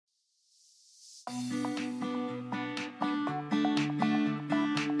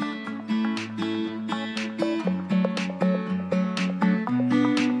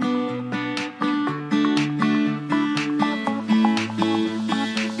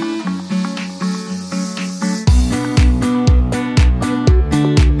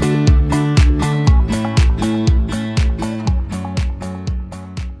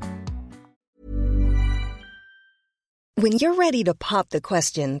you're ready to pop the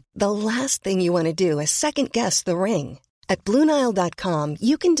question, the last thing you want to do is second-guess the ring. At BlueNile.com,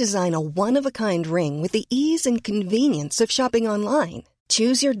 you can design a one-of-a-kind ring with the ease and convenience of shopping online.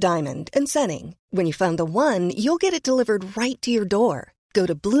 Choose your diamond and setting. When you find the one, you'll get it delivered right to your door. Go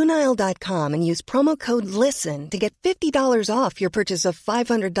to BlueNile.com and use promo code LISTEN to get $50 off your purchase of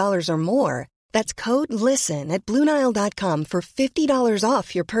 $500 or more. That's code LISTEN at BlueNile.com for $50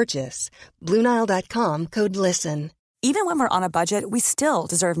 off your purchase. BlueNile.com, code LISTEN. Even when we're on a budget, we still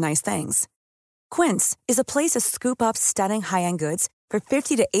deserve nice things. Quince is a place to scoop up stunning high-end goods for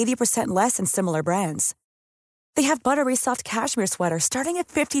 50 to 80% less than similar brands. They have buttery soft cashmere sweaters starting at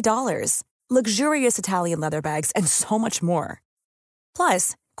 $50, luxurious Italian leather bags, and so much more.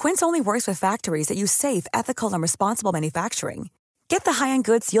 Plus, Quince only works with factories that use safe, ethical, and responsible manufacturing. Get the high-end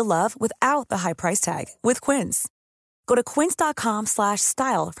goods you'll love without the high price tag with Quince. Go to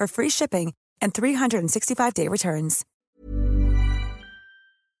quince.com/style for free shipping and 365-day returns.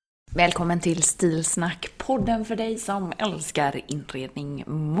 Välkommen till Stilsnack, podden för dig som älskar inredning,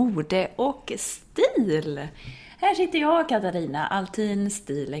 mode och stil. Här sitter jag, Katarina Altin,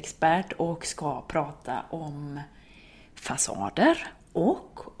 stilexpert, och ska prata om fasader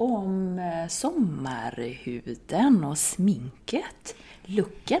och om sommarhuden och sminket,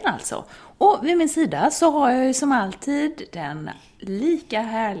 looken alltså. Och vid min sida så har jag ju som alltid den lika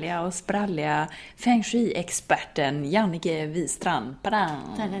härliga och spralliga feng shui-experten Jannike Wistrand.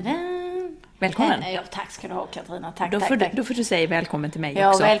 Välkommen! Ja, tack ska du ha, Katarina. Tack, Då får du säga välkommen till mig ja,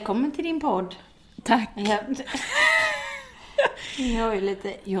 också. Ja, välkommen till din podd. Tack!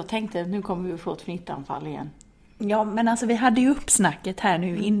 Jag tänkte, nu kommer vi få ett fnittanfall igen. Ja, men alltså vi hade ju uppsnacket här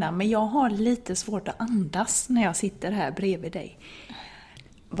nu innan, men jag har lite svårt att andas när jag sitter här bredvid dig.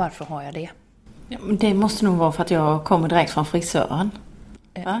 Varför har jag det? Ja, det måste nog vara för att jag kommer direkt från frisören.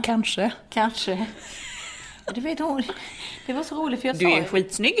 Kanske. Du vet, det var så roligt för jag Du är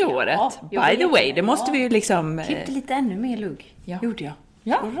skitsnygg i håret. Ja, by the way, det måste vi ju liksom... Klippte lite ännu mer lugg. Ja. Gjorde jag.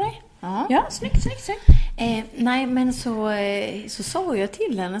 Ja. Gjorde det? Ja, snyggt. Nej, men så sa jag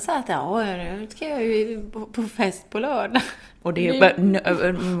till henne så att nu ska jag ju på fest på lördag. Och det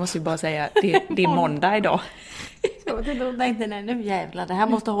är, måste ju bara säga, det är måndag idag. Så jag tänkte, nej nu jävlar, det här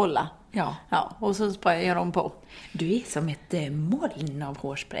måste hålla. Ja, och så sprayar de på. Du är som ett moln av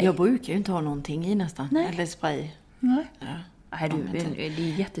hårspray. Jag brukar ju inte ha någonting i nästan. Nej. Eller spray. Nej. Ja. Nej, det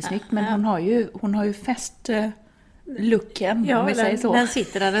är jättesnyggt, men hon har ju fäst looken, om vi säger så. Den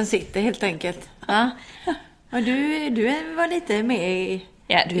sitter där den sitter helt enkelt. Ja. Och du var lite med i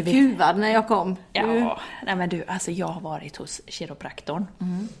kuvad när jag kom. Ja, nej men du, alltså jag har varit hos kiropraktorn.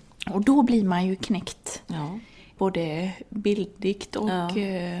 Och då blir man ju knäckt. Ja. Både bildligt och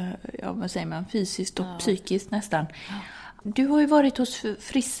vad säger man, fysiskt och psykiskt nästan. Ja. Du har ju varit hos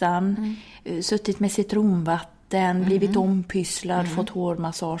frissan, suttit med citronvatten, blivit ompysslad, fått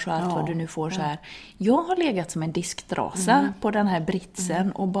hårmassage och allt vad du nu får så här. Jag har legat som en disktrasa på den här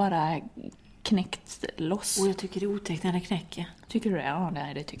britsen och bara knäckt loss. Och jag tycker det är otäckt när det knäcker. Tycker du det? Ja,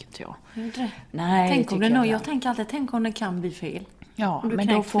 nej, det tycker inte jag. Inte det? Nej, tänk om det är jag tänker alltid, tänk om det kan bli fel. Ja, men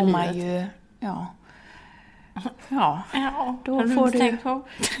då får man ju... Ja, då får du... På?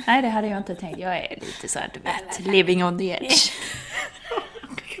 Nej, det hade jag inte tänkt. Jag är lite så här, du vet, living on the edge.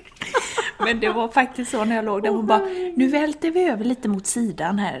 Men det var faktiskt så när jag låg där. Hon bara, nu välter vi över lite mot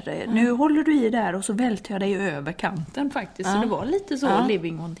sidan här. Nu håller du i där och så välter jag dig över kanten faktiskt. Så det var lite så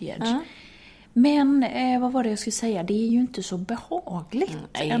living on the edge. Men vad var det jag skulle säga? Det är ju inte så behagligt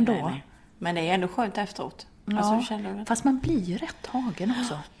ändå. Nej. Men det är ändå skönt efteråt. Ja, alltså, fast man blir ju rätt tagen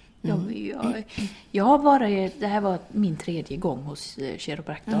också. Jag har varit, det här var min 3:e gång hos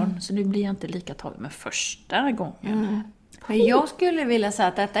kiropraktorn. Så nu blir jag inte lika tagen med första gången. Jag skulle vilja säga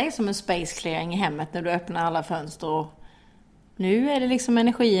att detta är som en space clearing i hemmet när du öppnar alla fönster. Och nu är det liksom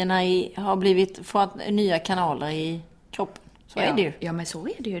energierna har blivit fått nya kanaler i kroppen. Så är det ju. Ja, men så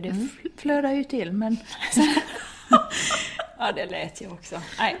är det ju. Det flödar ju till, men... Ja, det lät jag också.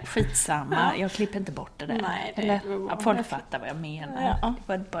 Nej, skitsamma. Jag klipper inte bort det där. Nej, eller, folk fattar vad jag menar. Ja.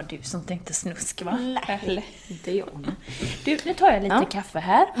 Det var bara du som tänkte snusk, va? Nej, eller? inte jag. Du, nu tar jag lite kaffe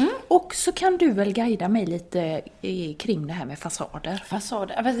här. Och så kan du väl guida mig lite kring det här med fasader.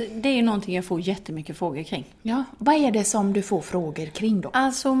 Fasader, det är ju någonting jag får jättemycket frågor kring. Ja, vad är det som du får frågor kring då?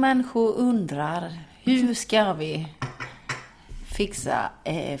 Alltså, människor undrar, hur ska vi fixa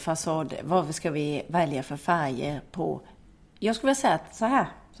fasader? Vad ska vi välja för färger på? Jag skulle vilja säga att så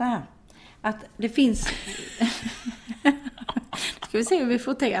här. Att det finns... Ska vi se hur vi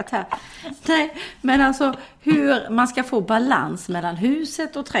får det här. Nej, men alltså hur man ska få balans mellan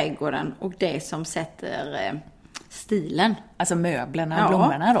huset och trädgården och det som sätter stilen. Alltså möblerna,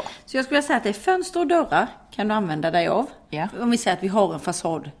 blommorna då. Så jag skulle säga att det är fönster och dörrar kan du använda dig av. Ja. Om vi säger att vi har en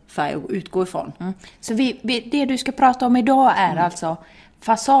fasadfärg att utgå ifrån. Så det du ska prata om idag är alltså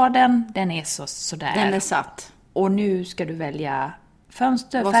fasaden, den är sådär. Den är satt. Och nu ska du välja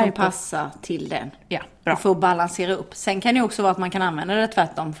fönster, Vad färg som på. passar till den. Ja, bra. För att balansera upp. Sen kan det också vara att man kan använda det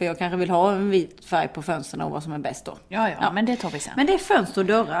tvärtom. För jag kanske vill ha en vit färg på fönstren och vad som är bäst då. Ja, men det tar vi sen. Men det är fönster och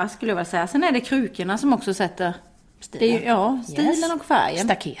dörrar skulle jag vilja säga. Sen är det krukorna som också sätter Stilen. stilen och färgen.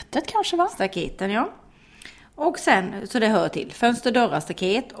 Staketet kanske, va? Staketen, ja. Och sen, så det hör till. Fönster, dörrar,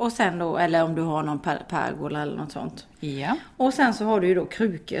 staket. Och sen då, eller om du har någon pergola eller något sånt. Ja. Och sen så har du ju då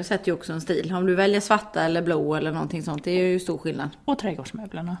krukor, sätter ju också en stil. Om du väljer svarta eller blå eller någonting sånt, det är ju stor skillnad. Och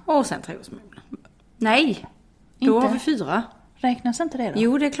trädgårdsmöblerna. Och sen trädgårdsmöblerna. Nej, då Inte? har vi 4. Räknas inte det då?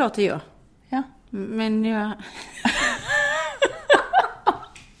 Jo, det är klart det gör. Ja. Men jag...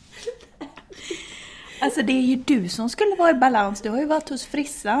 Alltså det är ju du som skulle vara i balans. Du har ju varit hos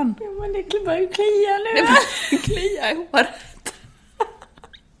frissan. Ja, men det börjar ju klia nu. Det börjar klia i håret.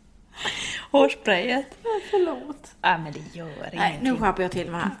 Hårsprayet. Förlåt. Ja, men det gör Nej, ingenting. nu skärper jag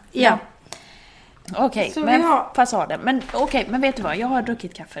till mig här. Ja. Okej, Så men vi har- fasaden. Men vet du vad? Jag har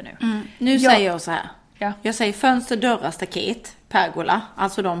druckit kaffe nu. Nu säger jag så här. Ja. Jag säger fönster, dörrar, staket, pergola.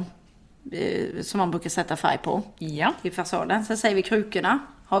 Alltså de som man brukar sätta färg på Ja. i fasaden. Sen säger vi krukorna.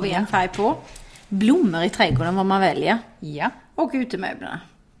 Har vi en färg på. Blommor i trädgården, vad man väljer. Ja. Och utemöblerna.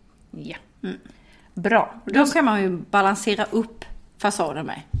 Ja. Bra. Då kan man ju balansera upp fasaden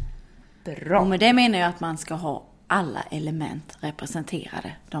med. Bra. Och med det menar jag att man ska ha alla element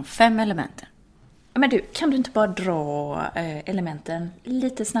representerade. De 5 elementen. Men du, kan du inte bara dra elementen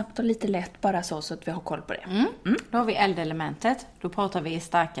lite snabbt och lite lätt, bara så att vi har koll på det? Då har vi eldelementet. Då pratar vi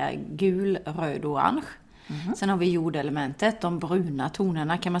starka gul, röd och orange. Sen har vi jordelementet, de bruna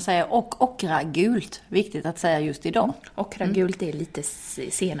tonerna kan man säga. Och ockragult, viktigt att säga just idag. Ockragult är lite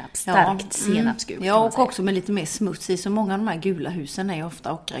starkt senapsgult. Ja, kan man och säga. också med lite mer smuts i. Så många av de här gula husen är ju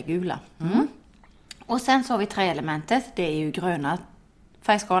ofta ockragula. Och sen så har vi träelementet. Det är ju gröna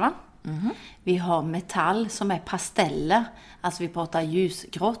färgskalan. Vi har metall som är pasteller. Alltså vi pratar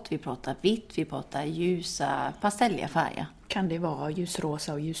ljusgrått, vi pratar vitt, vi pratar ljusa pastelliga färger. Kan det vara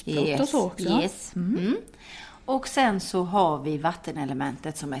ljusrosa och ljusblått och så också? Yes. Och sen så har vi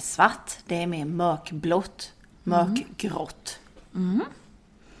vattenelementet som är svart. Det är mer mörkblått, mörkgrått.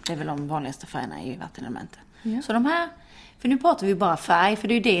 Det är väl de vanligaste färgerna i vattenelementet. Ja. Så de här, för nu pratar vi bara färg, för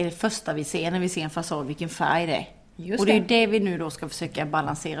det är ju det första vi ser när vi ser en fasad, vilken färg det är. Just och det är ju det. det vi nu då ska försöka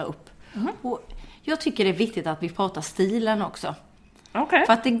balansera upp. Och jag tycker det är viktigt att vi pratar stilen också. Okej.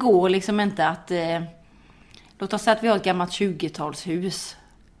 För att det går liksom inte att... låt oss säga att vi har ett gammalt 20-talshus.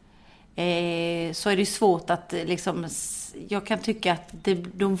 Så är det svårt att liksom... Jag kan tycka att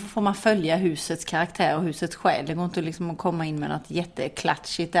då får man följa husets karaktär och husets själ. Det går inte liksom att komma in med något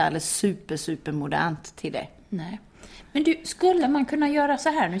jätteklatschigt eller super modernt till det. Nej. Men du, skulle man kunna göra så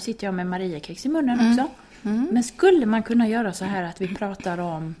här? Nu sitter jag med Mariekex i munnen också. Men skulle man kunna göra så här att vi pratar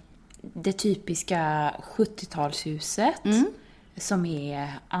om det typiska 70-talshuset som är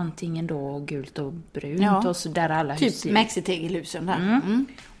antingen då gult och brunt, Ja. och så där alla hus Typ mexitegelhusen där.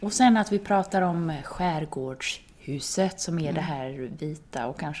 Och sen att vi pratar om skärgårdshuset som är det här vita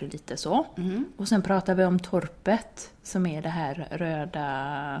och kanske lite så. Och sen pratar vi om torpet som är det här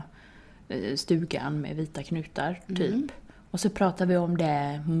röda stugan med vita knutar typ. Och så pratar vi om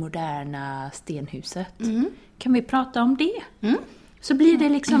det moderna stenhuset. Kan vi prata om det? Så blir det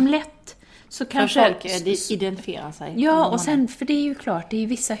liksom lätt. Så kanske För folk identifierar sig. Ja, och sen, för det är ju klart, det är ju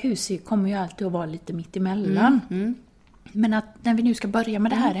vissa hus kommer ju alltid att vara lite mitt emellan. Men att när vi nu ska börja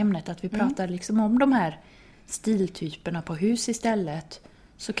med det här ämnet, att vi pratar liksom om de här stiltyperna på hus istället,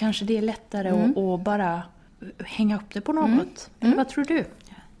 så kanske det är lättare att bara hänga upp det på något. Eller vad tror du?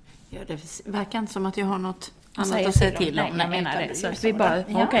 Ja, det verkar inte som att jag har något annat Säga att säga till till om. om. Nej, jag menar utan det. Så är att vi bara,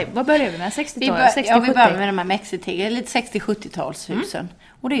 Ja. okej, vad börjar vi med? 60-tal? Vi börjar med de här mexitegel, lite 60-70-talshusen.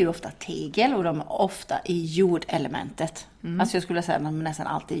 Och det är ju ofta tegel och de är ofta i jordelementet. Alltså jag skulle säga att de är nästan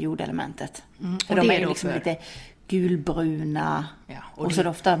alltid i jordelementet. För Och de det är är ju då liksom för- lite gulbruna. Ja, och så är det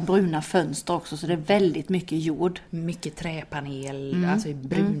ofta bruna fönster också, så det är väldigt mycket jord. Mycket träpanel, alltså i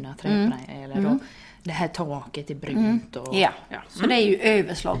bruna träpaneler. Och det här taket är brunt. Och, Ja, så det är ju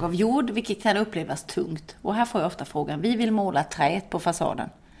överslag av jord, vilket kan upplevas tungt. Och här får jag ofta frågan, vi vill måla träet på fasaden.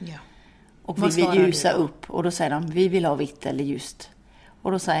 Ja. Och Vad vi vill svarar du ljusa då? upp. Och då säger de, vi vill ha vitt eller ljust.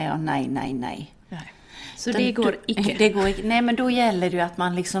 Och då säger jag nej. Nej. Så det går icke. Det går icke. Nej, men då gäller det ju att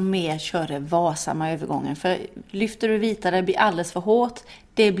man liksom mer kör det varsamma övergången. För lyfter du vita, det blir alldeles för hårt.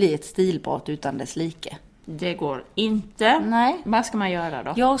 Det blir ett stilbrott utan dess like. Det går inte. Nej. Vad ska man göra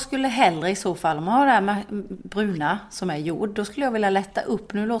då? Jag skulle hellre i så fall, om man har det här med bruna som är jord, då skulle jag vilja lätta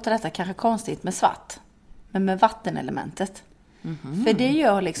upp, nu låter detta kanske konstigt med svart, men med vattenelementet. För det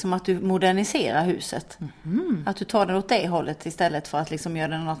gör liksom att du moderniserar huset. Att du tar den åt det hållet istället för att liksom göra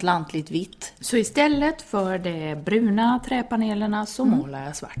den något lantligt vitt. Så istället för de bruna träpanelerna så målar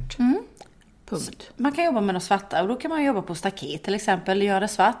jag svart. Punkt. Man kan jobba med något svarta och då kan man jobba på staket till exempel, göra det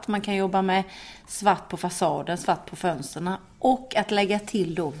svart. Man kan jobba med svart på fasaden, svart på fönsterna och att lägga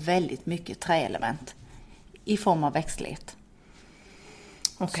till då väldigt mycket träelement i form av växtlighet.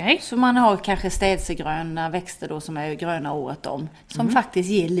 Okej. Så man har kanske städsegröna växter då som är gröna året om. Som faktiskt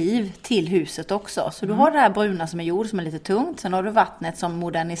ger liv till huset också. Så du har det här bruna som är jord som är lite tungt. Sen har du vattnet som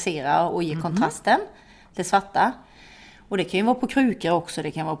moderniserar och ger kontrasten. Det svarta. Och det kan ju vara på krukor också.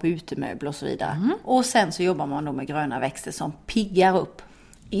 Det kan vara på utemöbler och så vidare. Och sen så jobbar man då med gröna växter som piggar upp.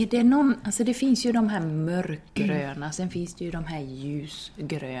 Är det någon, alltså det finns ju de här mörkgröna. Sen finns det ju de här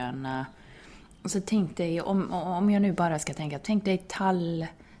ljusgröna. Och så tänkte jag, om jag nu bara ska tänk dig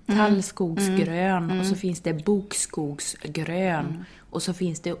tallskogsgrön och så finns det bokskogsgrön och så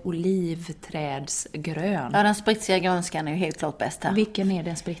finns det olivträdsgrön. Ja, den spritsiga grönskan är ju helt klart bäst här. Vilken är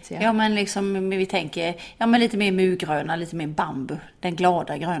den spritsiga? Ja, men liksom vi tänker, lite mer murgröna, lite mer bambu. Den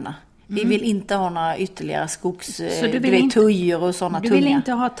glada gröna. Vi vill inte ha några ytterligare tujor och sådana tunga. Du vill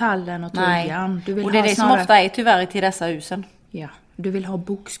inte ha tallen och tujan. Nej, och det är det som ofta är tyvärr till dessa husen. Ja, du vill ha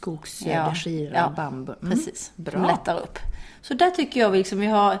bambu. Precis. Bra. De lättar upp. Så där tycker jag liksom, vi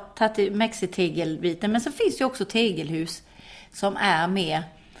har tagit mexitegelbiten. Men så finns det ju också tegelhus som är mer,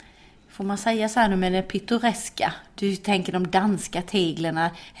 får man säga så här nu, med det pittoreska. Du tänker de danska teglerna,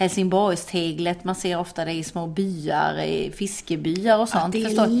 Helsingborgsteglet. Man ser ofta det i små byar, i fiskebyar och sånt.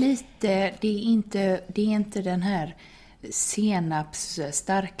 Ja, det är inte den här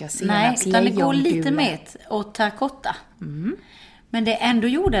starka Nej, utan det går lite mer åt terrakotta. Men det är ändå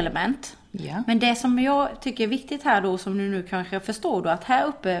jordelement. Ja. Men det som jag tycker är viktigt här då, som du nu kanske förstår då, att här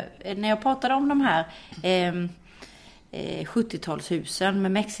uppe, när jag pratade om de här 70-talshusen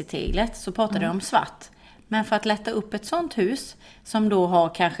med mexiteglet, så pratade jag om svart. Men för att lätta upp ett sånt hus, som då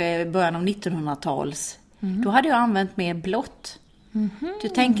har kanske början av 1900-tals, då hade jag använt mer blått. Du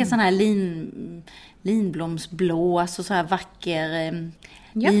tänker sån här linblomsblå, alltså så här vacker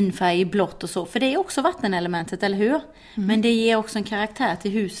linfärg i blått och så. För det är också vattenelementet, eller hur? Men det ger också en karaktär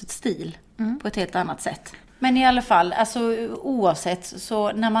till husets stil på ett helt annat sätt. Men i alla fall, alltså oavsett,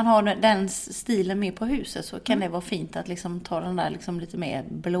 så när man har den stilen med på huset så kan det vara fint att liksom ta den där liksom lite mer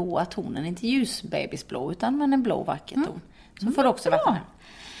blåa tonen. Inte ljusbebisblå, utan men en blå vacker ton. Så får det också vatten.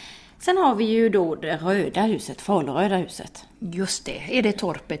 Sen har vi ju då det röda huset, faluröda huset. Just det, är det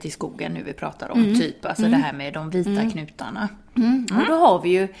torpet i skogen nu vi pratar om typ? Alltså det här med de vita knutarna. Och då har vi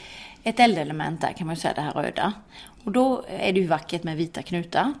ju ett eldelement där, kan man ju säga, det här röda. Och då är det ju vackert med vita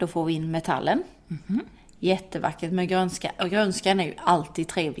knutar, då får vi in metallen. Jättevackert med grönska. Och grönskan är ju alltid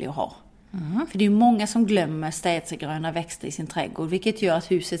trevlig att ha. För det är ju många som glömmer städsegröna växter i sin trädgård, vilket gör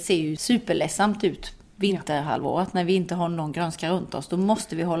att huset ser ju superledsamt ut vinterhalvåret. När vi inte har någon grönska runt oss, då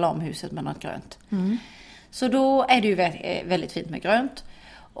måste vi hålla om huset med något grönt. Så då är det ju väldigt fint med grönt.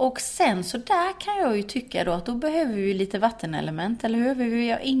 Och sen så där kan jag ju tycka då att då behöver vi lite vattenelement, eller hur? Vi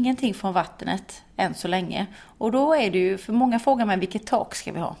gör ingenting från vattnet än så länge. Och då är det ju, för många frågar mig, vilket tak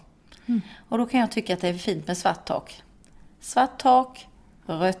ska vi ha? Och då kan jag tycka att det är fint med svart tak. Svart tak,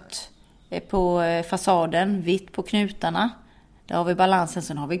 rött på fasaden, vitt på knutarna. Där har vi balansen,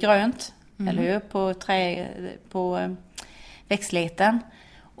 sen har vi grönt, eller hur? På växtligheten.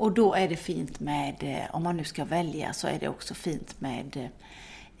 Och då är det fint med, om man nu ska välja, så är det också fint med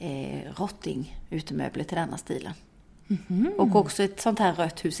rotting utemöbler till denna stilen. Och också ett sånt här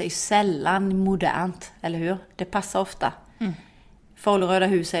rött hus är ju sällan modernt, eller hur? Det passar ofta. Faluröda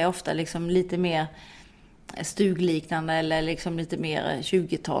hus är ofta liksom lite mer stugliknande eller liksom lite mer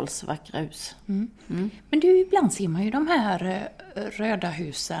 20-tals vackra hus. Men du, ibland ser man ju de här röda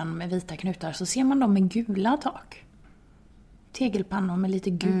husen med vita knutar, så ser man dem med gula tak. Tegelpannor med lite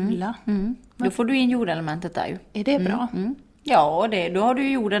gula. Då får du in jordelementet där ju. Är det bra? Ja, då har du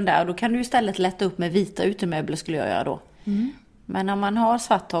ju jorden där och då kan du istället lätta upp med vita utemöbler, skulle jag göra då. Men om man har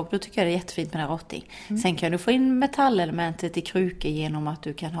svart tak, då tycker jag det är jättefint med den rotting. Sen kan du få in metallelementet i krukor genom att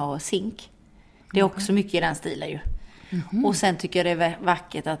du kan ha zink. Det är också mycket i den stilen ju. Och sen tycker jag det är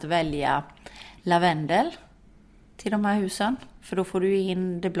vackert att välja lavendel till de här husen. För då får du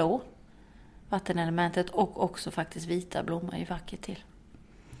in det blå vattenelementet och också faktiskt vita blommor är vackert till.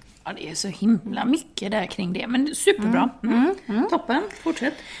 Ja, det är så himla mycket där kring det. Men superbra. Toppen,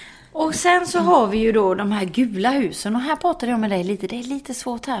 fortsätt. Och sen så har vi ju då de här gula husen. Och här pratade jag med dig lite. Det är lite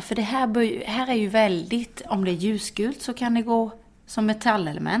svårt här. För det här är ju väldigt... Om det är ljusgult så kan det gå som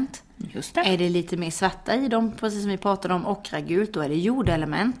metallelement. Just det. Är det lite mer svarta i dem, precis som vi pratade om, ockragult, då är det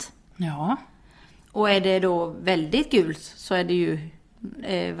jordelement. Ja. Och är det då väldigt gult så är det ju,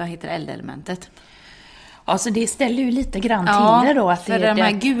 eldelementet. Alltså det ställer ju lite grann till det då. Att för det är de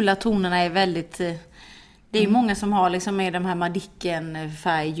här gula tonerna är väldigt... Det är ju många som har liksom med de här Madicken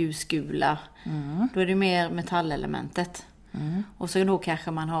färg ljusgula. Då är det mer metallelementet. Och så då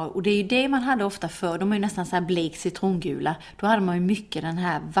kanske man har... Och det är ju det man hade ofta för. De är ju nästan så här blek citrongula. Då hade man ju mycket den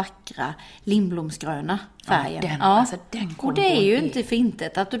här vackra lindblomsgröna färgen. Den och det är ju inte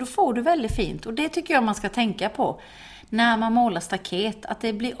fintet. Att då får du väldigt fint. Och det tycker jag man ska tänka på. När man målar staket. Att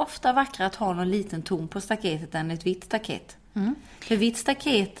det blir ofta vackrare att ha någon liten ton på staketet än ett vitt staket. För vitt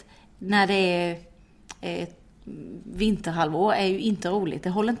staket när det är vinterhalvår är ju inte roligt. Det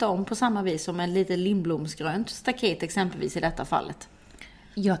håller inte om på samma vis som en lite lindblomsgrönt staket exempelvis i detta fallet.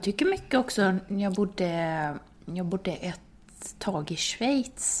 Jag tycker mycket också, jag bodde ett tag i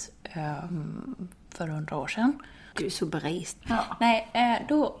Schweiz för 100 år sedan. Du är så berest. Ja. Nej,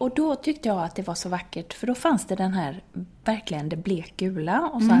 då tyckte jag att det var så vackert, för då fanns det den här verkligen det blekgula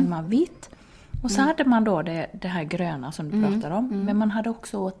och så hade man vitt. Och så hade man då det här gröna som du pratade om. Men man hade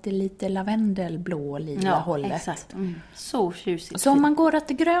också åt det lite lavendelblå och lila hållet. Exakt. Så tjusigt. Så om man går åt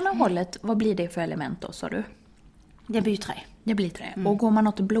det gröna hållet, vad blir det för element då, sa du? Det blir ju trä. Det blir trä. Och går man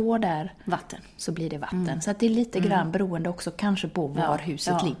åt det blå där, vatten, så blir det vatten. Så att det är lite grann beroende också kanske på var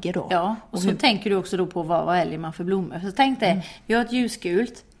huset ligger då. Ja, och så tänker du också då på vad väljer man för blommor. Så tänk dig, vi har ett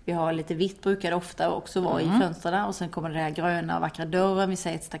ljusgult. Vi har lite vitt, brukar det ofta också vara i fönstren. Och sen kommer det här gröna och vackra dörren. Vi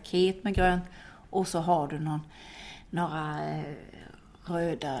säger ett staket med grönt. Och så har du några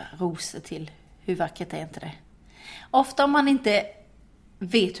röda rosor till. Hur vackert är inte det? Ofta om man inte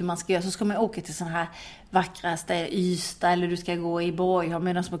vet hur man ska göra så ska man åka till sådana här vackraste Ystad. Eller du ska gå i Borgholm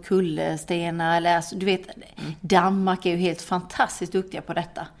med de små kullerstenar. Eller, alltså, du vet, Danmark är ju helt fantastiskt duktiga på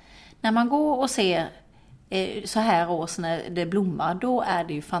detta. När man går och ser så här års när det blommar, då är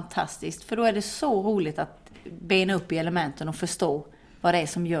det ju fantastiskt. För då är det så roligt att bena upp i elementen och förstå vad det är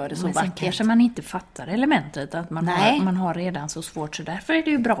som gör det så vackert. Men sen kanske man inte fattar elementet, att man har redan så svårt. Så därför är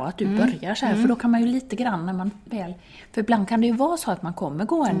det ju bra att du börjar så här. För då kan man ju lite grann när man väl... För ibland kan det ju vara så att man kommer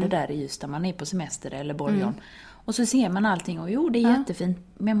gående där i just där man är på semester eller Borgholm. Och så ser man allting och jo, det är jättefint.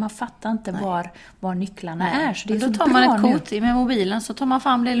 Men man fattar inte var nycklarna är. Så det är då så tar man ett kort med mobilen, så tar man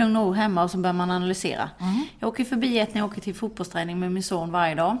fram det i lugn och ro hemma och så börjar man analysera. Jag åker förbi när jag åker till fotbollsträning med min son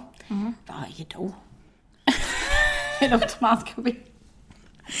varje dag. Varje dag? Det låter man ska bli...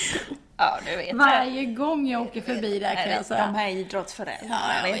 Ja, du vet. Varje gång jag åker förbi där kan jag säga. De här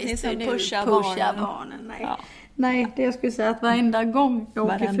idrottsföräldrarna. Som pushar barnen. Nej, det jag skulle säga att varenda gång jag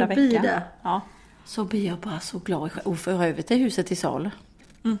åker förbi där. Ja. Så blir jag bara så glad. Och för övrigt till huset i salu.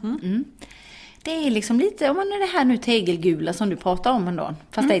 Det är liksom lite, om man är det här nu tegelgula som du pratar om ändå.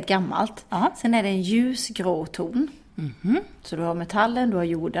 Fast det är ett gammalt. Sen är det en ljusgrå ton. Så du har metallen, du har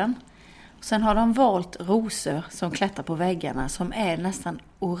jorden. Och sen har de valt rosor som klättrar på väggarna som är nästan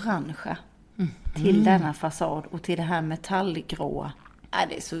orangea. Till denna fasad och till det här metallgråa.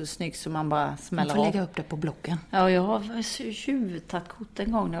 Det är så snyggt som man bara smäller av. Man får lägga upp det på blocken. Ja, jag har tjuvtagit kort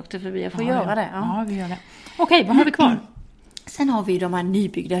en gång när jag åkte förbi. Jag får göra det. Ja, vi gör det. Okej, vad har vi kvar? Sen har vi de här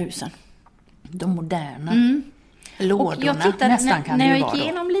nybyggda husen. De moderna. Lådorna. Och jag tittade, nästan kan när jag det gick vara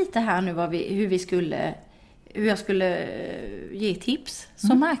igenom lite här nu hur jag skulle ge tips.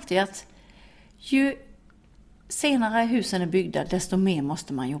 Så märkte jag att ju senare husen är byggda, desto mer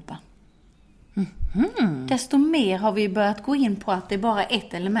måste man jobba. Desto mer har vi börjat gå in på att det är bara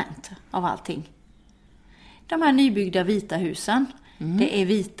ett element av allting. De här nybyggda vita husen, det är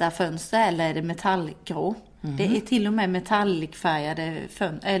vita fönster eller är det metallgrå. Det är till och med metallikfärgade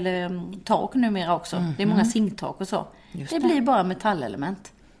tak numera också. Det är många zinktak och så. Det blir bara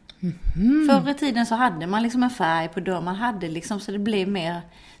metallelement. Förr i tiden så hade man liksom en färg på dörren. Man hade liksom, så det blev mer.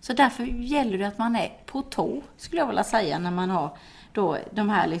 Så därför gäller det att man är på tå, skulle jag vilja säga, när man har då de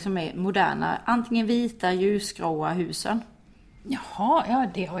här liksom är moderna, antingen vita, ljusgråa husen. Jaha, ja,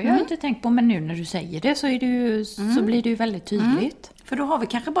 det har jag inte tänkt på. Men nu när du säger det så, är det ju, så blir det ju väldigt tydligt. För då har vi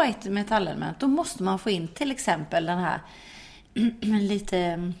kanske bara ett metallelement. Då måste man få in till exempel den här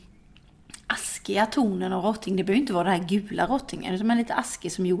lite askiga tonen och rotting. Det behöver inte vara den här gula rottingen, utan lite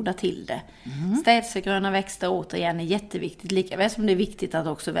askig som gjorda till det. Städsegröna växter återigen är jätteviktigt. Likaväl som det är viktigt att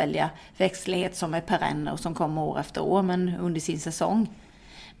också välja växtlighet som är perenner och som kommer år efter år, men under sin säsong.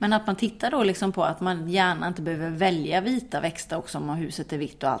 Men att man tittar då liksom på att man gärna inte behöver välja vita växter också om huset är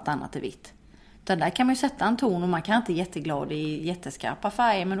vitt och allt annat är vitt. Utan där kan man ju sätta en ton och man kan inte jätteglad i jätteskarpa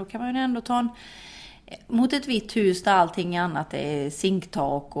färger. Men då kan man ju ändå ta mot ett vitt hus där allting annat är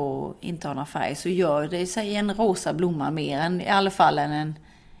zinktak och inte har någon färg. Så gör det sig en rosa blomma mer än i alla fall än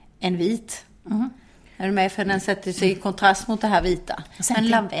en vit. Mm. Är du med? För den sätter sig i kontrast mot det här vita. En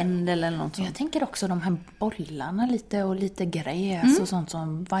lavendel eller något sånt. Jag tänker också de här bollarna lite och lite gräs och sånt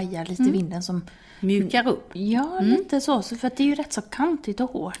som vajar lite i vinden som mjukar upp. Ja, lite så. För att det är ju rätt så kantigt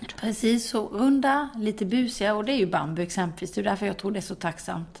och hårt. Precis, så runda, lite busiga. Och det är ju bambu exempelvis. Det är därför jag tror det är så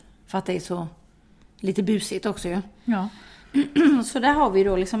tacksamt. För att det är så lite busigt också ju. Ja. Så där har vi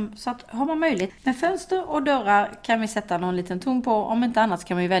då liksom, så att har man möjlighet. Med fönster och dörrar kan vi sätta någon liten ton på. Om inte annat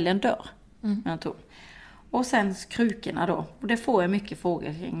kan man ju välja en dörr med en ton. Och sen krukorna då. Och det får jag mycket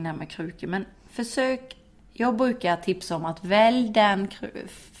frågor kring det här med krukor. Men försök, jag brukar tipsa om att välj den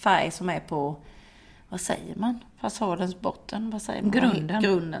färg som är på, vad säger man? Fasadens botten, vad säger man?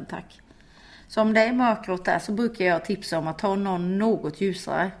 Grunden, tack. Så om det är mörkgrått där så brukar jag tipsa om att ta något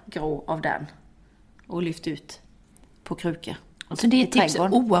ljusare grå av den. Och lyft ut på krukor. Så det är ett tips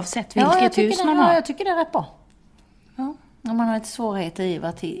oavsett vilket hus man har? Ja, jag tycker det är rätt bra. Ja. Om man har lite svårigheter i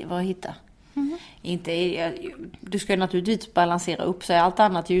vad att hitta. Du ska naturligtvis balansera upp sig. Allt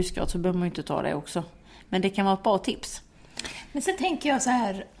annat ljusgrått så behöver man inte ta det också. Men det kan vara ett bra tips. Men sen tänker jag så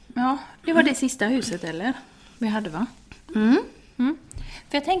här. Ja, det var det sista huset eller? Vi hade va?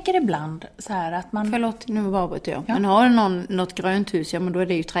 För jag tänker ibland så här att man... Förlåt, nu var bara jag. Ja. Men har du något grönt hus, ja men då är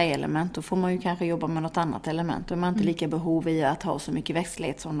det ju träelement. Då får man ju kanske jobba med något annat element. Då är man inte lika behov i att ha så mycket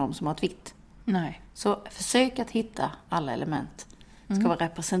växtlighet som de som har ett vitt. Nej. Så försök att hitta alla element. Ska vara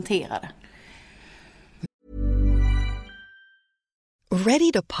representerade.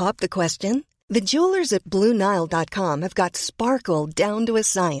 Ready to pop the question? The jewelers at BlueNile.com have got sparkle down to a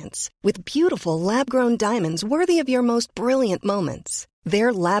science with beautiful lab-grown diamonds worthy of your most brilliant moments.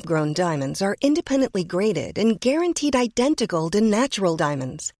 Their lab-grown diamonds are independently graded and guaranteed identical to natural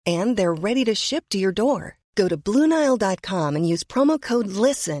diamonds, and they're ready to ship to your door. Go to BlueNile.com and use promo code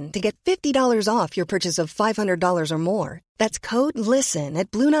LISTEN to get $50 off your purchase of $500 or more. That's code LISTEN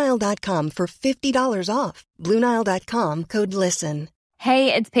at BlueNile.com for $50 off. BlueNile.com, code LISTEN.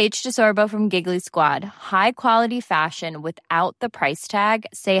 Hey, it's Paige DeSorbo from Giggly Squad. High quality fashion without the price tag.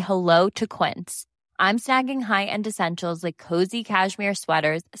 Say hello to Quince. I'm snagging high-end essentials like cozy cashmere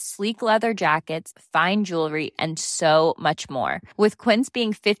sweaters, sleek leather jackets, fine jewelry, and so much more. With Quince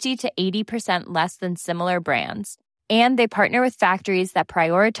being 50 to 80% less than similar brands. And they partner with factories that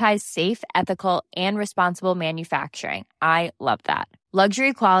prioritize safe, ethical, and responsible manufacturing. I love that.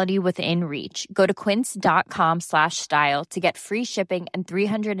 Luxury quality within reach. Go to quince.com/style to get free shipping and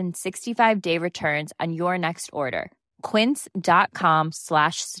 365-day returns on your next order.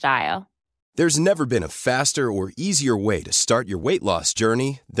 Quince.com/style. There's never been a faster or easier way to start your weight loss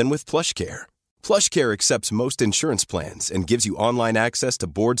journey than with PlushCare. PlushCare accepts most insurance plans and gives you online access to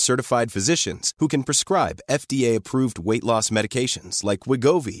board-certified physicians who can prescribe FDA-approved weight loss medications like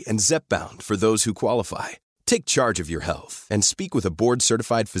Wegovy and Zepbound for those who qualify. Take charge of your health and speak with a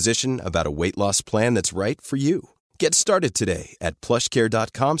board-certified physician about a weight loss plan that's right for you. Get started today at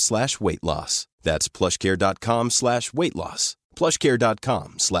plushcare.com/weightloss. That's plushcare.com/weightloss.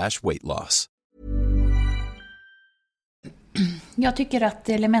 plushcare.com/weightloss. Jag tycker att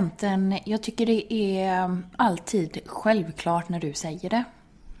elementen, jag tycker det är alltid självklart när du säger det.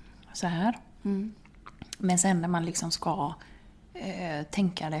 Så här. Men sen när man liksom ska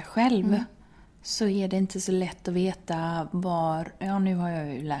tänka det själv så är det inte så lätt att veta var, ja nu har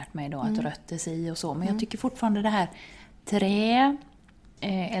jag ju lärt mig då att rött är si och så. Men jag tycker fortfarande det här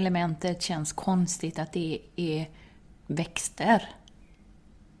elementet känns konstigt att det är växter.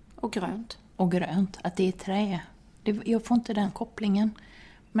 Och grönt. Och grönt, att det är trä. Jag får inte den kopplingen.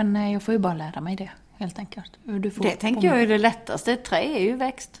 Men jag får ju bara lära mig det, helt enkelt. Det tänker jag är det lättaste. Trä är ju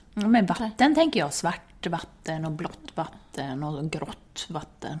växt. Men vatten tänker jag. Svart vatten och blått vatten och grått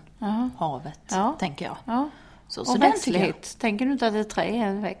vatten. Havet, tänker jag. Ja. Så och växtlighet. Tänker du inte att ett trä är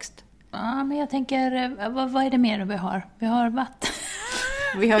en växt? Ja, men jag tänker, vad är det mer vi har? Vi har vatten.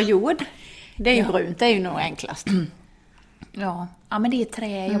 Vi har jord. Det är ju brunt, det är ju nog enklast. Ja, men det är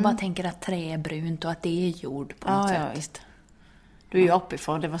trä. Jag bara tänker att trä är brunt och att det är jord på något sätt. Ja, visst. Du är ju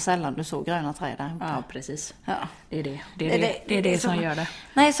uppifrån. Det var sällan du såg gröna träd där. Ja, precis. Ja. Det är det som gör det.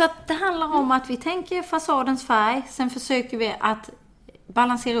 Nej, så att det handlar om att vi tänker fasadens färg. Sen försöker vi att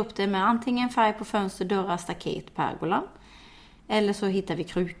balansera upp det med antingen färg på fönster, dörrar, staket, pergola. Eller så hittar vi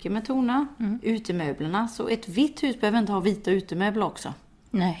krukor med toner. Utemöblerna. Så ett vitt hus behöver inte ha vita utemöbler också.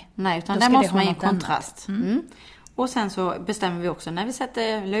 Nej, utan där måste man ge kontrast. Och sen så bestämmer vi också när vi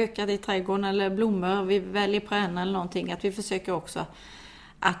sätter lökar i trädgården eller blommor, vi väljer perenner eller någonting, att vi försöker också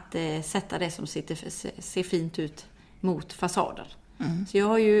att sätta det som ser fint ut mot fasaden. Så jag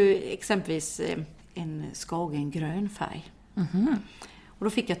har ju exempelvis en skagengrön färg. Och då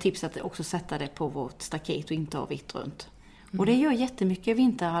fick jag tips att också sätta det på vårt staket och inte ha vitt runt. Och det gör jättemycket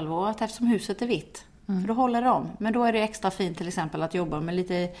vinterhalvåret eftersom huset är vitt. För då håller det om. Men då är det extra fint till exempel att jobba med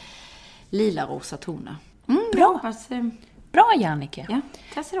lite lila-rosa toner. Bra. Bra, Jannike. Ja,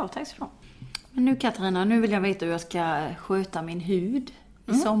 tack så då. Men nu Katarina, nu vill jag veta hur jag ska sköta min hud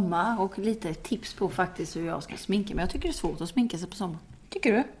i sommar. Och lite tips på faktiskt hur jag ska sminka. Men jag tycker det är svårt att sminka sig på sommar.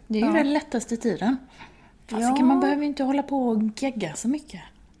 Tycker du? Det är ju den lättaste tiden. Fast man behöver ju inte hålla på och gegga så mycket.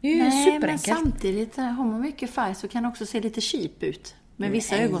 Det är ju superenkelt. Men samtidigt har man mycket färg så kan det också se lite cheap ut. Med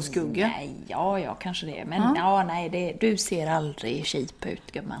vissa ögonskuggor. Nej, ja, kanske det. Men du ser aldrig cheap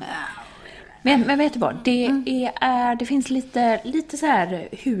ut, gumman. Men vet du vad? Det finns lite så här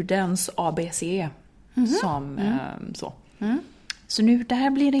hudens ABC som så. Så nu, det här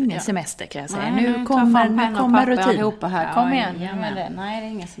blir ingen semester kan jag säga. Nej, nu kommer rutin. Här. Kom igen. Nej, det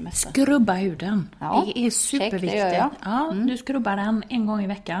är ingen semester. Skrubba huden. Ja. Det är superviktigt. Check, det Du skrubbar den en gång i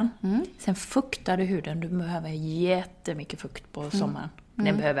veckan. Sen fuktar du huden. Du behöver jättemycket fukt på sommaren.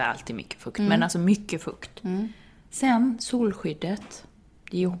 Den behöver alltid mycket fukt. Men alltså mycket fukt. Sen solskyddet.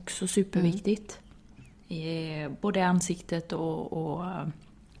 Det är också superviktigt. Både ansiktet och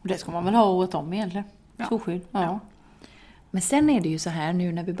det ska man väl ha året om egentligen. Solskydd. Ja. Men sen är det ju så här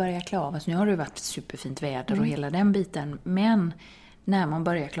nu när vi börjar klä av oss. Nu har det varit superfint väder och hela den biten. Men när man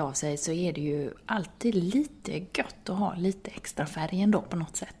börjar klä av sig så är det ju alltid lite gött att ha lite extra färg ändå på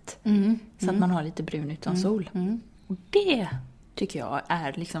något sätt. Så att man har lite brun utan sol. Och det tycker jag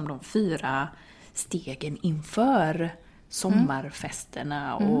är liksom de 4 stegen inför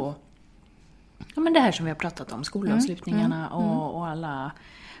sommarfesterna och men det här som vi har pratat om, skolavslutningarna och alla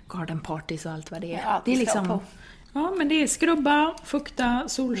garden parties och allt vad det är. Ja, det är liksom men det är skrubba, fukta,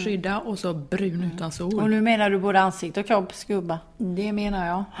 solskydda och så brun utan sol. Och nu menar du både ansikte och kropp skrubba? Det menar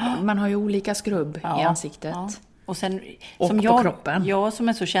jag. Man har ju olika skrubb i ansiktet. Ja. Och sen och som på kroppen. Jag som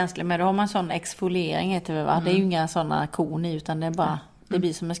är så känslig med, då har man sån exfoliering heter det, va? Det är ju inga såna korn i utan det är bara det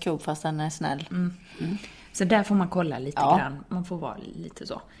blir som en skrubb fast den är snäll. Så där får man kolla lite grann. Man får vara lite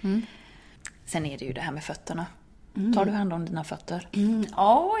så. Sen är det ju det här med fötterna. Tar du hand om dina fötter?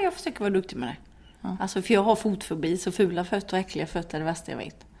 Ja, jag försöker vara duktig med det. Alltså för jag har fotfobi, så fula fötter och äckliga fötter är det värsta jag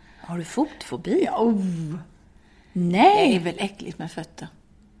vet. Har du fotfobi? Ja. Nej. Det är väl äckligt med fötter.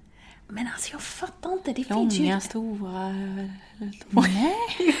 Men alltså jag fattar inte. Det långa, finns ju stora. Nej.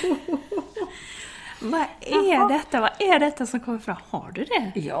 Vad är detta som kommer fram? Har du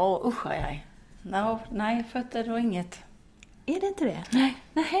det? Ja, usch jag. Nej, fötter då inget. Är det inte det?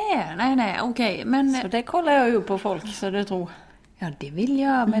 Nej, okej. Men så det kollar jag ju på folk så det tror. Ja, det vill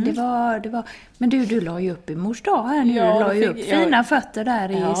jag, men det var... Men du la ju upp i mors dag här nu. Ja, du la ju upp fina fötter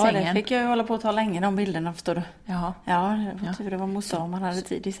där i sängen. Ja, det fick jag ju hålla på att ta länge, de bilderna, förstår du. Ja, det var mors dag, man hade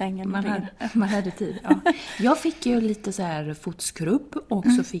tid i sängen. Man hade tid, ja. Jag fick ju lite så här fotskrubb och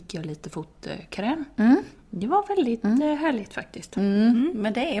så fick jag lite fotkräm. Det var väldigt härligt faktiskt.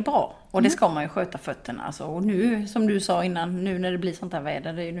 Men det är bra. Och det ska man ju sköta fötterna. Alltså. Och nu, som du sa innan, nu när det blir sånt här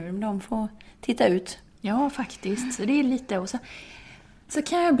väder, det är nu de får titta ut. Ja, faktiskt. Så det är lite... Och så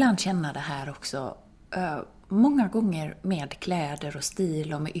kan jag ibland känna det här också. Många gånger med kläder och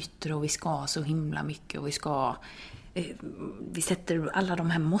stil och med yttre och vi ska så himla mycket och vi ska... Vi sätter alla de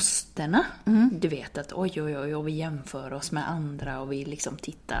här måstena. Du vet att oj, och vi jämför oss med andra och vi liksom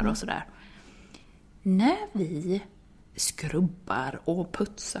tittar och sådär. När vi skrubbar och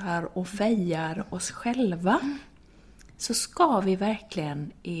putsar och fejar oss själva så ska vi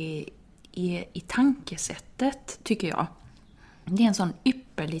verkligen i tankesättet, tycker jag. Det är en sån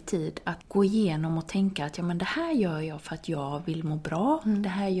ypperlig tid att gå igenom och tänka att men det här gör jag för att jag vill må bra. Det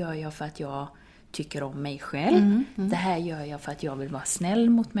här gör jag för att jag tycker om mig själv. Det här gör jag för att jag vill vara snäll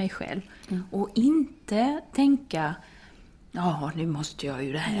mot mig själv. Och inte tänka... Ja, nu måste jag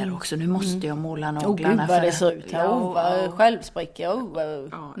ju det här också. Nu måste jag måla naglarna. Vad det ser ut här.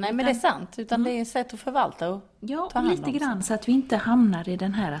 Självsprickor. Nej, men det är sant. Utan det är ett sätt att förvalta och ta hand om. Lite grann. Så att vi inte hamnar i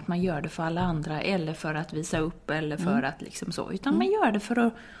den här att man gör det för alla andra. Eller för att visa upp. Eller för att liksom så. Utan man gör det för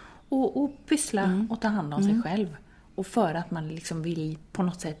att pyssla och ta hand om sig själv. Och för att man liksom vill på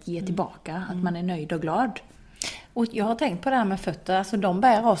något sätt ge tillbaka. Att man är nöjd och glad. Och jag har tänkt på det här med fötter. Alltså de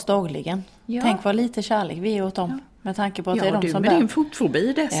bär oss dagligen. Ja. Tänk vad lite kärlek vi är åt dem. Ja. Med tanke på att det är de som bär. Ja, du med din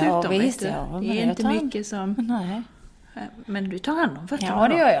fotfobi dessutom. Ja, visst, det är inte mycket som... Nej. Men du tar hand om fötterna. Ja,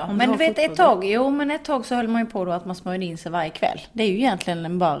 det gör jag. Men du vet, ett tag så höll man ju på då att man smörjde in sig varje kväll. Det är ju egentligen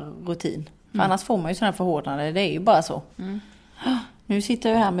en bara rutin. För annars får man ju sådana förhårdnader. Det är ju bara så. Nu sitter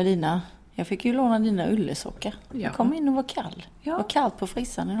jag här med dina... Jag fick ju låna dina yllesockar. Jag kom in och var kall. Ja. Det var kallt på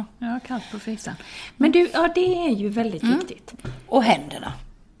frissan idag. Ja, kallt på frissan. Men du, ja, det är ju väldigt viktigt. Och händerna.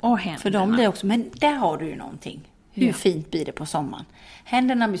 Och För de blir också, men där har du ju någonting. Hur fint blir det på sommaren?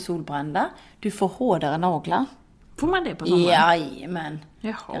 Händerna blir solbrända. Du får hårdare naglar. Får man det på sommaren? Jajamän.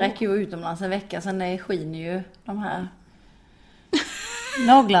 Jaha. Det räcker ju utomlands en vecka, sen det skiner ju de här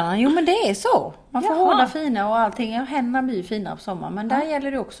naglarna. Jo, men det är så. Man får hårda fina och allting. Och händerna blir ju fina på sommaren. Men där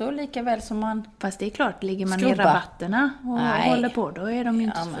gäller det också lika väl som man... Fast det är klart, ligger man skrubba i rabatterna och håller på, då är de ju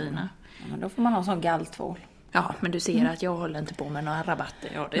inte så fina. Ja, men då får man ha sån galltvål. Ja, men du ser att jag håller inte på med några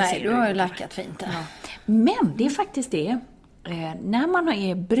rabatter. Ja, det Nej, ser du har ju lackat fint där. Ja. Men det är faktiskt det. När man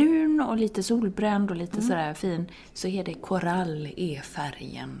är brun och lite solbränd och lite sådär fin, så är det korall är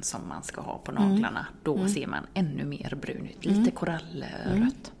färgen som man ska ha på naglarna. Då ser man ännu mer brun ut. Lite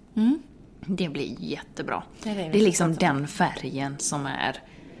korallrött. Det blir jättebra. Det är liksom den färgen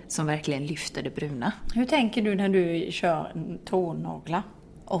som verkligen lyfter det bruna. Hur tänker du när du kör tånaglar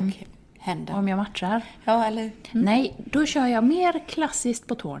och händer? Om jag matchar? Ja, eller? Nej, då kör jag mer klassiskt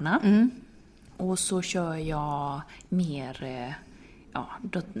på tårna. Och så kör jag mer,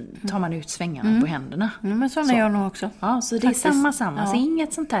 då tar man ut svängarna på händerna. Men sådana gör jag nog också. Ja, så det är samma. Ja. Så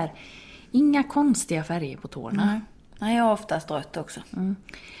inget sånt där, inga konstiga färger på tårna. Nej, jag har oftast rött också.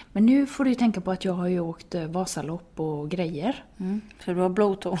 Men nu får du ju tänka på att jag har ju åkt Vasalopp och grejer. Så du har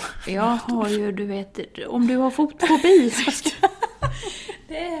blåtår. Jag har ju, du vet, om du har fotfobi så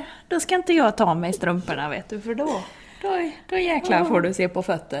då ska inte jag ta mig strumporna, vet du, för då jäklar får du se på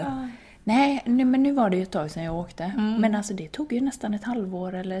fötter. Nej, men nu var det ju ett tag sedan jag åkte. Men alltså det tog ju nästan ett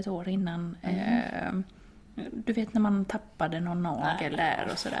halvår eller ett år innan. Du vet när man tappade någon nagel där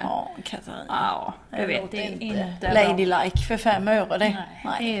och sådär. Ja, Katarina. Ja, du vet, det är inte ladylike för 5 öre det.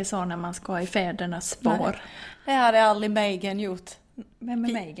 Nej, det är så när man ska i fädernas spår. Det hade aldrig Megan gjort. Vem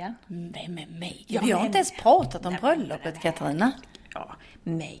är Megan? Vem är Megan? Vi har inte ens pratat om bröllopet, Katarina. Ja,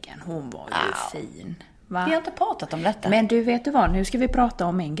 Megan, hon var ju fin. Va? Vi har inte pratat om detta. Men du vet vad, nu ska vi prata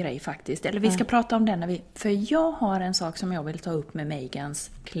om en grej faktiskt. Eller vi ska prata om den för jag har en sak som jag vill ta upp med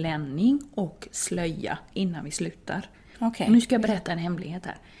Megans klänning och slöja innan vi slutar. Okay. Nu ska jag berätta en hemlighet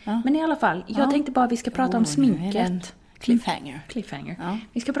här. Ja. Men i alla fall, jag tänkte bara att vi ska prata om sminket. Cliffhanger. Ja.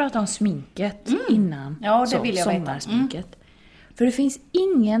 Vi ska prata om sminket innan sommarsminket. För det finns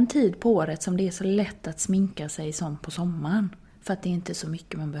ingen tid på året som det är så lätt att sminka sig som på sommaren. För att det är inte så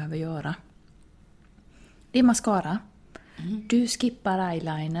mycket man behöver göra. Det är mascara. Du skippar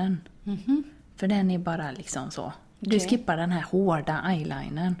eyelinern. För den är bara liksom så. Du skippar den här hårda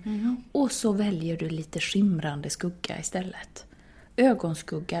eyelinern. Och så väljer du lite skimrande skugga istället.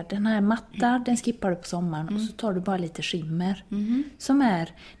 Ögonskugga, den här matta, den skippar du på sommaren. Och så tar du bara lite skimmer. Som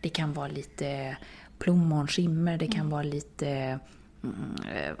är, det kan vara lite plommonskimmer. Det kan vara lite,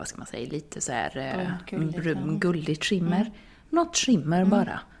 vad ska man säga, lite så här guldigt skimmer. Något skimmer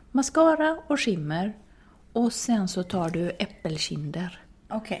bara. Mascara och skimmer. Och sen så tar du äppelkinder.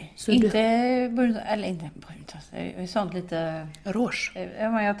 Okej. Inte brunt, eller inte brunt. Sånt lite... Rouge.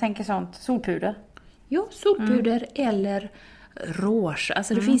 Jag tänker sånt. Solpuder. Jo, solpuder eller rouge.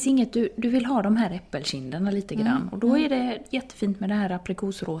 Alltså det finns inget... Du vill ha de här äppelkinderna lite grann. Och då är det jättefint med det här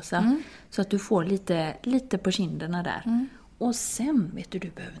aprikosrosa. Så att du får lite på kinderna där. Och sen, vet du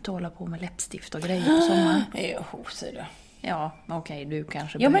behöver inte hålla på med läppstift och grejer på sommaren. Jo, säger du. Ja, okej, du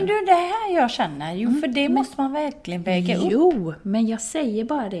kanske... Ja, men du, det här jag känner. Jo, för det måste man verkligen väga upp. Jo, men jag säger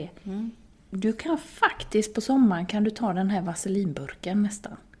bara det. Du kan faktiskt på sommaren kan du ta den här vaselinburken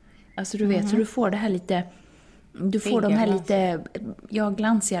nästan. Alltså du vet, så du får det här lite... Du får de här lite... Ja,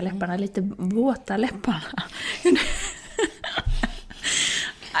 glansiga läpparna, lite våta läpparna.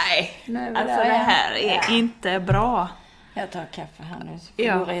 Nej, alltså det här är inte bra. Jag tar kaffe här nu så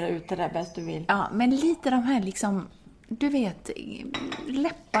får du reda ut det där bäst du vill. Ja, men lite de här liksom... Du vet,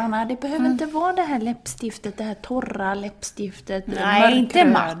 läpparna, det behöver inte vara det här läppstiftet, det här torra läppstiftet. Nej, inte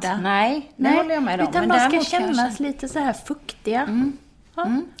matt. Nej, det håller jag med om. Utan man ska kännas lite så här fuktiga.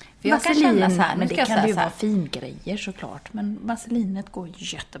 För jag kan känna så här, men det kan ju vara fingrejer såklart. Men vaselinet går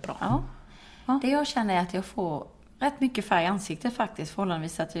jättebra. Ja. Det jag känner är att jag får rätt mycket färg i ansiktet faktiskt.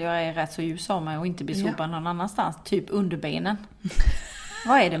 Förhållandevis att jag är rätt så ljus av mig och inte blir solbränd någon annanstans. Typ underbenen.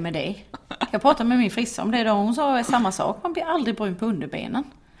 Vad är det med dig? Jag pratade med min frissa om det då. Hon sa samma sak. Man blir aldrig brun på underbenen.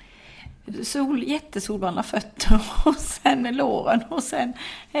 Jättesolbrända fötter och sen är låren och sen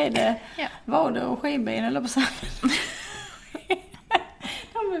är det vader och skenben eller på samma.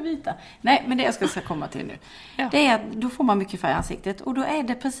 De är vita. Nej, men det jag ska komma till nu. Det är att då får man mycket färg i ansiktet och då är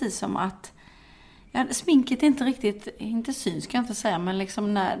det precis som att sminket är inte riktigt, inte syns kan jag inte säga, men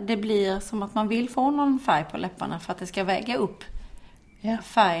liksom när det blir som att man vill få någon färg på läpparna för att det ska väga upp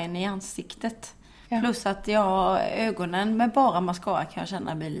färgen i ansiktet. Ja. Plus att ögonen med bara mascara kan jag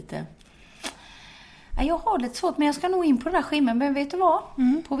känna blir lite... Jag har lite svårt, men jag ska nog in på den där skimmen. Men vet du vad?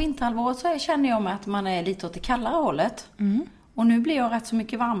 På vinterhalvåret så känner jag mig att man är lite åt det kallare hållet. Och nu blir jag rätt så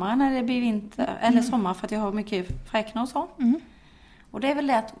mycket varmare när det blir vinter eller sommar för att jag har mycket fräknar och så. Och det är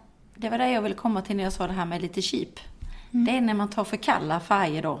väl det var det jag ville komma till när jag sa det här med lite cheap. Det är när man tar för kalla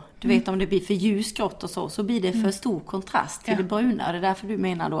färger då. Du vet om det blir för ljusgrått och så blir det för stor kontrast till det bruna. Det är därför du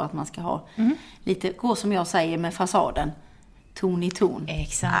menar då att man ska ha lite, gå som jag säger med fasaden. Ton i ton.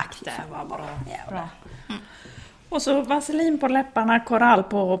 Exakt, det var bra. Och så vaselin på läpparna, korall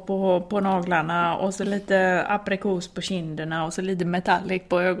på naglarna och så lite aprikos på kinderna och så lite metallic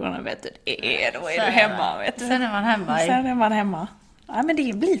på ögonen, vet du. Då är du hemma, vet du. Sen är man hemma. Ja, men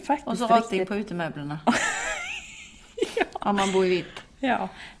det blir faktiskt och så riktigt på utemöblerna. Om man bor i vitt. Ja,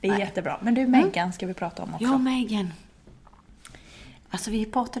 det är jättebra. Men du, Megan ska vi prata om också. Ja, Megan. Alltså vi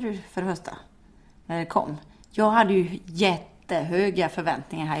pratade ju för det första när det kom. Jag hade ju jättehöga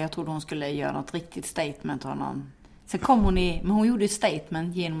förväntningar här. Jag trodde hon skulle göra något riktigt statement. Sen kom men hon gjorde ett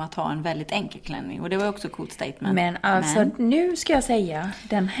statement genom att ha en väldigt enkel klänning. Och det var också ett coolt statement. Men alltså nu ska jag säga,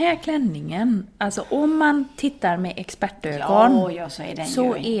 den här klänningen, alltså om man tittar med expertögon så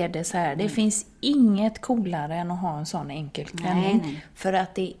är det så här. Det finns inget coolare än att ha en sån enkel klänning. Nej. För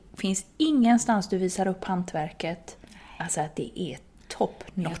att det finns ingenstans du visar upp hantverket. Alltså att det är top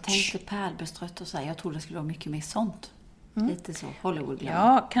notch. Jag tänkte pärlbestrött och så här. Jag trodde det skulle vara mycket mer sånt. Lite så Hollywood-glam.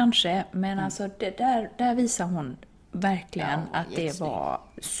 Ja, kanske. Men alltså där visar hon verkligen att det var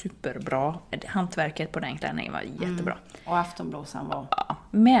superbra. Hantverket på den klänningen var jättebra. Och aftonblåsan var... Ja.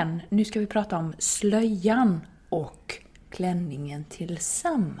 Men nu ska vi prata om slöjan och klänningen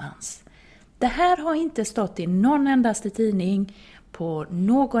tillsammans. Det här har inte stått i någon endaste tidning, på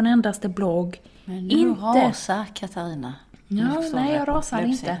någon endaste blogg. Men nu rasar Katarina. Ja, nej, jag rasar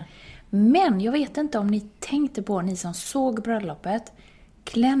inte. Men jag vet inte om ni tänkte på, ni som såg bröllopet,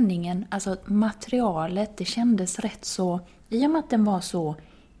 klänningen, alltså materialet, det kändes rätt så, i och med att den var så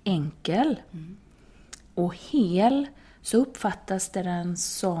enkel och hel, så uppfattas den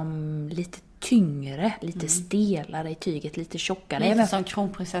som lite tyngre, lite stelare i tyget, lite tjockare. Lite som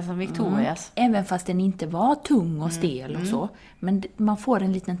kronprinsessan Victorias. Även fast den inte var tung och stel och så. Men man får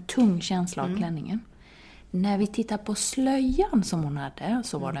en liten tung känsla av klänningen. När vi tittar på slöjan som hon hade,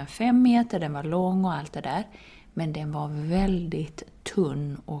 så var den 5 meter, den var lång och allt det där. Men den var väldigt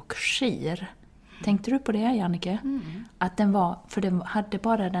tunn och skir. Tänkte du på det, Jannike? Att den var, för den hade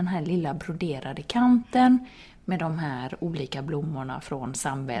bara den här lilla broderade kanten med de här olika blommorna från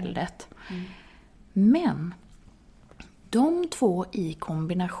samväldet. Men de två i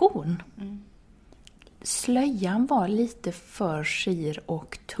kombination, slöjan var lite för skir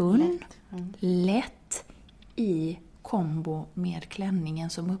och tunn, lätt i kombo med klänningen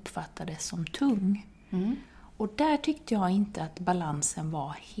som uppfattades som tung. Och där tyckte jag inte att balansen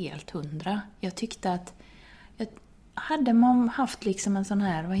var helt 100. Jag tyckte att hade man haft liksom en sån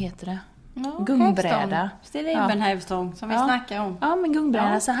här, vad heter det? Gungbräda. Hävstång som vi snackar om. Ja, men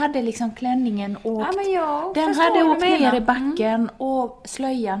gungbräda, så hade liksom klänningen åkt. Den hade åkt ner i backen och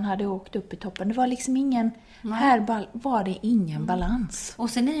slöjan hade åkt upp i toppen. Det var liksom ingen, här var det ingen balans. Och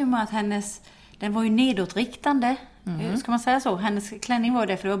sen i och med att den var ju nedåtriktande. Ska man säga så? Hennes klänning var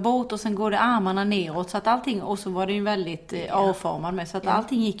det, för det var båt och sen går det armarna neråt, så att allting, och så var det ju väldigt avformad med, så att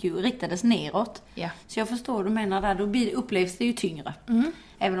allting riktades neråt. Så jag förstår du menar där, då upplevs det ju tyngre.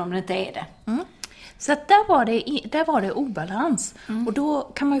 Även om det inte är det. Så att där var det obalans. Och då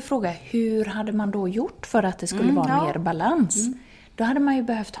kan man ju fråga, hur hade man då gjort för att det skulle vara mer balans? Då hade man ju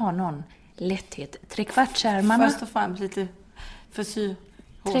behövt ha någon lätthet. Trekvartsärmarna. Först och främst lite frisyr,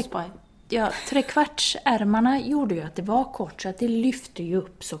 hårspray. Ja, trekvartsärmarna gjorde ju att det var kort, så att det lyfte ju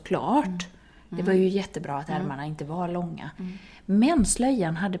upp såklart. Det var ju jättebra att ärmarna inte var långa. Men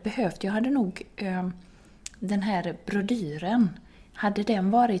slöjan hade behövt, jag hade nog den här brodyren, hade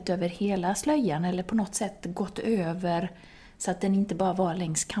den varit över hela slöjan eller på något sätt gått över så att den inte bara var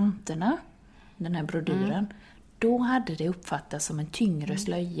längs kanterna, den här brodyren, då hade det uppfattats som en tyngre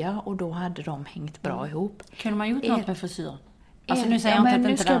slöja och då hade de hängt bra ihop. Kunde man gjort något med frisyren? Alltså nu säger jag inte att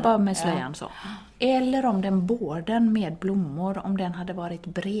nu ska jag bara med slöjan så. Eller om den bården med blommor, om den hade varit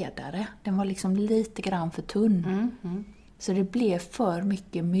bredare. Den var liksom lite grann för tunn. Så det blev för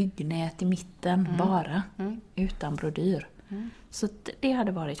mycket myggnät i mitten bara, utan brodyr. Så det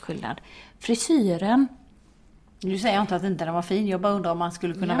hade varit skillnad. Frisyren... Nu säger jag inte att inte den var fin, jag bara undrar om man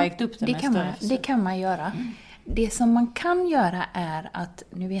skulle kunna vägt upp den det kan man göra. Det som man kan göra är att,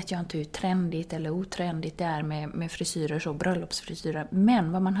 nu vet jag inte hur trendigt eller otrendigt det är med frisyrer, så bröllopsfrisyrer,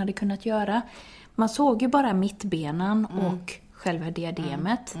 men vad man hade kunnat göra, man såg ju bara mittbenan och själva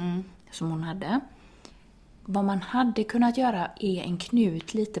diademet som hon hade. Vad man hade kunnat göra är en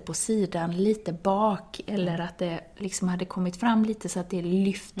knut lite på sidan, lite bak, eller att det liksom hade kommit fram lite så att det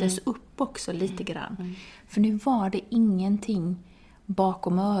lyftes upp också lite grann. För nu var det ingenting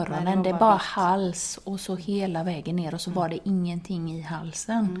bakom öronen, det är bara hals och så hela vägen ner och så var det ingenting i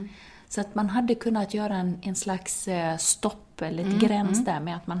halsen. Så att man hade kunnat göra en slags stopp eller ett gräns där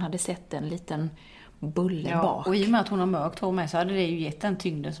med att man hade sett en liten bulle bak. Och i och med att hon har mörkt hår med så hade det ju gett den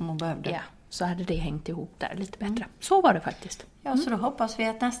tyngden som hon behövde. Ja, så hade det hängt ihop där lite bättre. Så var det faktiskt. Ja, så då hoppas vi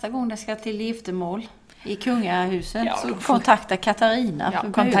att nästa gång det ska till giftermål i kungahuset så kontakta Katarina.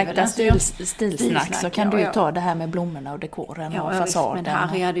 Ja, kontakta Stilsnack så kan du ta det här med blommorna och dekoren och fasaden. Men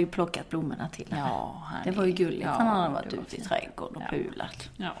Harry hade ju plockat blommorna till henne. Ja, det var ju gulligt. Han hade varit ute i trädgården och pulat.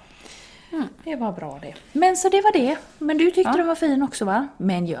 Ja. Det var bra det. Men så det var det. Men du tyckte det var fin också, va?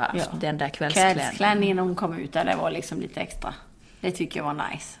 Men den där kvällsklänningen när hon kom ut där, det var liksom lite extra. Det tycker jag var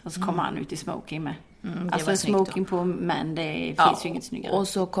nice. Och så kom han ut i smoking med. Alltså en smoking på män, det finns ju inget snyggare. Och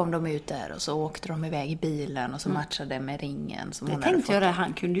så kom de ut där och så åkte de iväg i bilen och så matchade med ringen som det hon tänkte jag,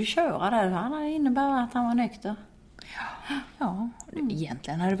 han kunde ju köra där. Han innebär att han var nykter. Ja,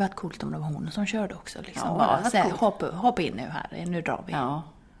 egentligen hade det varit coolt om det var hon som körde också. Liksom. Bara så här, hoppa in nu här, nu drar vi. Ja.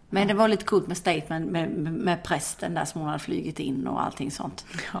 Men det var lite coolt med statement med prästen där som hon hade flygit in och allting sånt.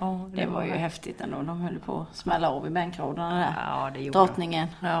 Ja, det var ju häftigt ändå. De höll på att smälla av i bänkraderna där. Ja, det gjorde drottningen.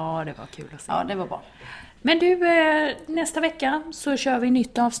 Ja, det var kul att se. Ja, det var bra. Men du, nästa vecka så kör vi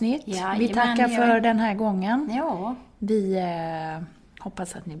nytt avsnitt. Vi tackar för den här gången. Ja. Vi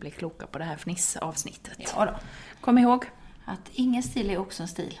hoppas att ni blir kloka på det här fnissavsnittet. Ja då. Kom ihåg att ingen stil är också en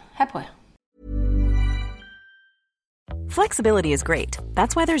stil. Här på er. Flexibility is great.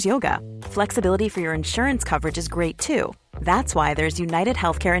 That's why there's yoga. Flexibility for your insurance coverage is great too. That's why there's United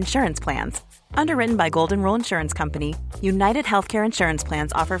Healthcare Insurance Plans. Underwritten by Golden Rule Insurance Company, United Healthcare Insurance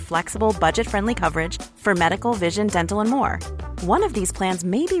Plans offer flexible, budget-friendly coverage for medical, vision, dental, and more. One of these plans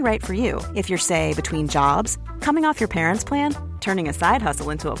may be right for you if you're, say, between jobs, coming off your parents' plan, turning a side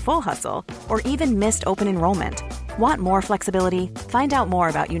hustle into a full hustle, or even missed open enrollment. Want more flexibility? Find out more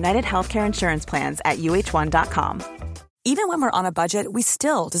about United Healthcare Insurance Plans at uh1.com. Even when we're on a budget, we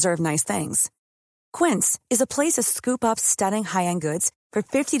still deserve nice things. Quince is a place to scoop up stunning high-end goods for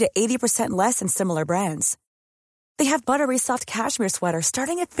 50 to 80% less than similar brands. They have buttery soft cashmere sweaters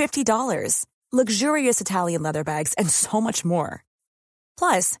starting at $50, luxurious Italian leather bags, and so much more.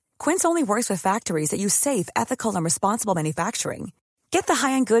 Plus, Quince only works with factories that use safe, ethical, and responsible manufacturing. Get the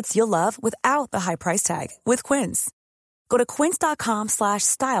high-end goods you'll love without the high price tag with Quince. Go to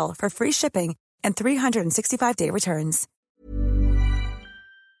quince.com/style for free shipping and 365-day returns.